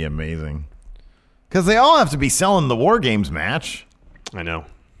good. That'd be amazing. Because they all have to be selling the War Games match. I know.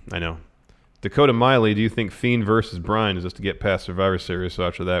 Dakota Miley, do you think Fiend versus Bryan is just to get past Survivor Series, so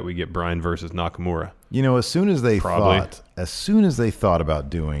after that we get Bryan versus Nakamura? As soon as they thought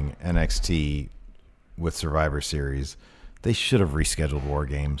about doing NXT with Survivor Series, they should have rescheduled War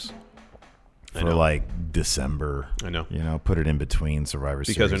Games for December. I know. Put it in between Survivor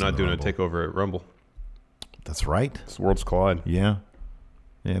Series. Because they're not doing Rumble. a takeover at Rumble. That's right. It's Worlds Collide. Yeah.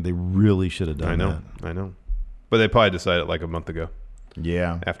 Yeah, they really should have done that. I know. But they probably decided a month ago.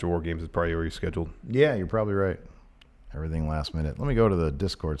 Yeah. After War Games is probably rescheduled. Yeah, you're probably right. Everything last minute. Let me go to the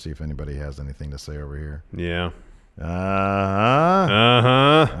Discord, see if anybody has anything to say over here. Yeah.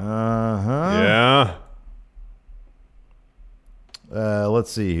 Yeah. Let's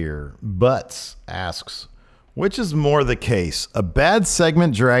see here. Butts asks, which is more the case? A bad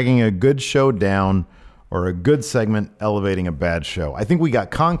segment dragging a good show down or a good segment elevating a bad show? I think we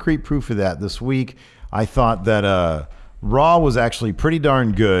got concrete proof of that this week. I thought that Raw was actually pretty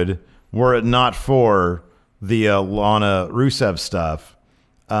darn good were it not for the Lana Rusev stuff.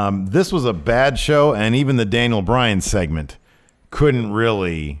 This was a bad show, and even the Daniel Bryan segment couldn't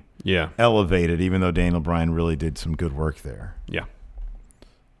really elevate it, even though Daniel Bryan really did some good work there. Yeah.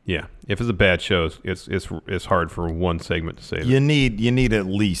 Yeah. If it's a bad show, it's hard for one segment to save it. You need at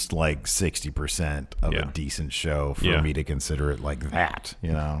least like 60% of a decent show for me to consider it like that,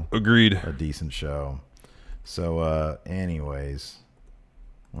 you know. Agreed. A decent show. So anyways,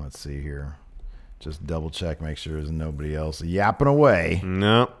 let's see here. Just double check, make sure there's nobody else yapping away.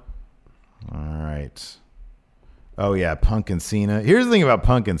 No. All right. Oh yeah, Punk and Cena. Here's the thing about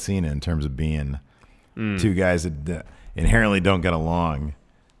Punk and Cena in terms of being two guys that inherently don't get along.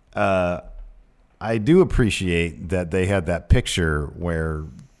 I do appreciate that they had that picture where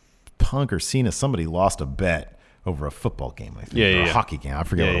Punk or Cena, somebody lost a bet over a football game, I think, or a hockey game. I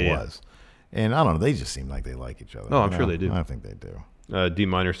forget what it was. And I don't know, they just seem like they like each other. Oh, I'm sure they do. I think they do. D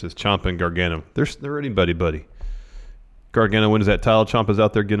Minor says Ciampa and Gargano. They're already buddy. Gargano wins that title. Ciampa's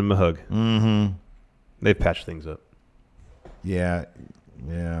out there getting him a hug. Mm-hmm. They've patched things up. Yeah.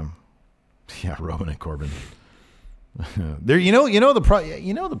 Roman and Corbin. There, the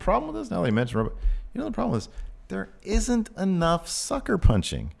problem with this. Now they mention Roman. The problem is there isn't enough sucker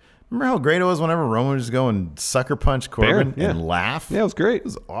punching. Remember how great it was whenever Roman would just go and sucker punch Corbin and laugh? Yeah, it was great. It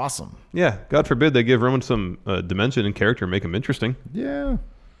was awesome. Yeah, God forbid they give Roman some dimension and character and make him interesting. Yeah.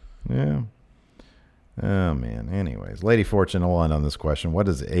 Oh, man. Anyways, Lady Fortune, we'll end on this question. What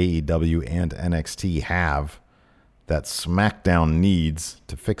does AEW and NXT have that SmackDown needs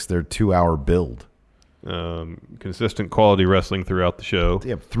to fix their 2-hour build? Consistent quality wrestling throughout the show. They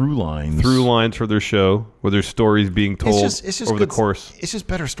have through lines for their show where there's stories being told it's just over the course. It's just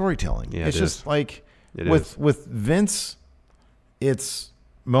better storytelling. Yeah, it's just like it with Vince, it's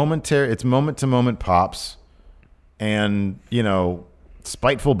momentary. It's moment to moment pops, and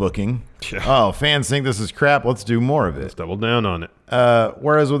spiteful booking. Yeah. Oh, fans think this is crap. Let's do more of it. Let's double down on it.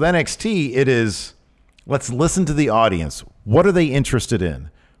 Whereas with NXT, it is let's listen to the audience. What are they interested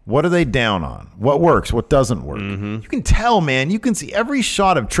in? What are they down on? What works? What doesn't work? Mm-hmm. You can tell, man. You can see every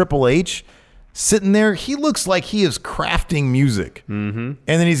shot of Triple H sitting there. He looks like he is crafting music. Mm-hmm. And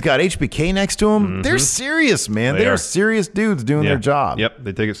then he's got HBK next to him. Mm-hmm. They're serious, man. They They're are serious dudes doing their job. Yep,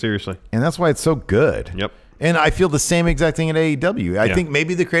 they take it seriously. And that's why it's so good. Yep. And I feel the same exact thing at AEW. I think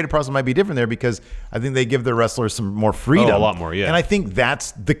maybe the creative process might be different there because I think they give their wrestlers some more freedom. Oh, a lot more, yeah. And I think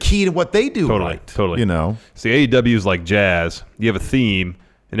that's the key to what they do right. Totally. See, AEW is like jazz. You have a theme,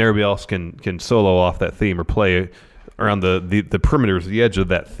 and everybody else can solo off that theme or play around the perimeters, the edge of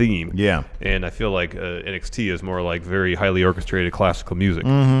that theme. Yeah. And I feel like NXT is more like very highly orchestrated classical music.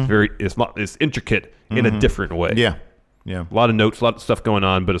 Mm-hmm. It's intricate in a different way. Yeah. A lot of notes, a lot of stuff going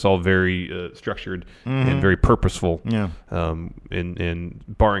on, but it's all very structured and very purposeful. Yeah. And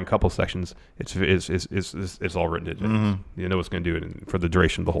barring a couple sections, it's all written in. Mm-hmm. You know what's going to do it for the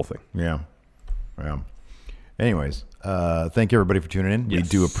duration of the whole thing. Yeah. Anyways, thank you everybody for tuning in. Yes. We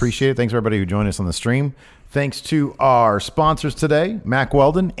do appreciate it. Thanks everybody who joined us on the stream. Thanks to our sponsors today, Mack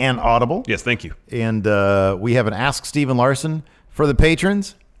Weldon and Audible. Yes, thank you. And we have an Ask Steven Larson for the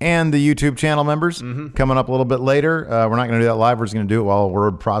patrons and the YouTube channel members coming up a little bit later. We're not going to do that live. We're just going to do it while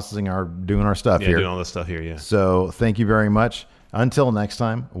we're processing doing our stuff here. Doing all this stuff here, yeah. So thank you very much. Until next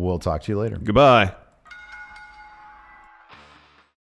time, we'll talk to you later. Goodbye.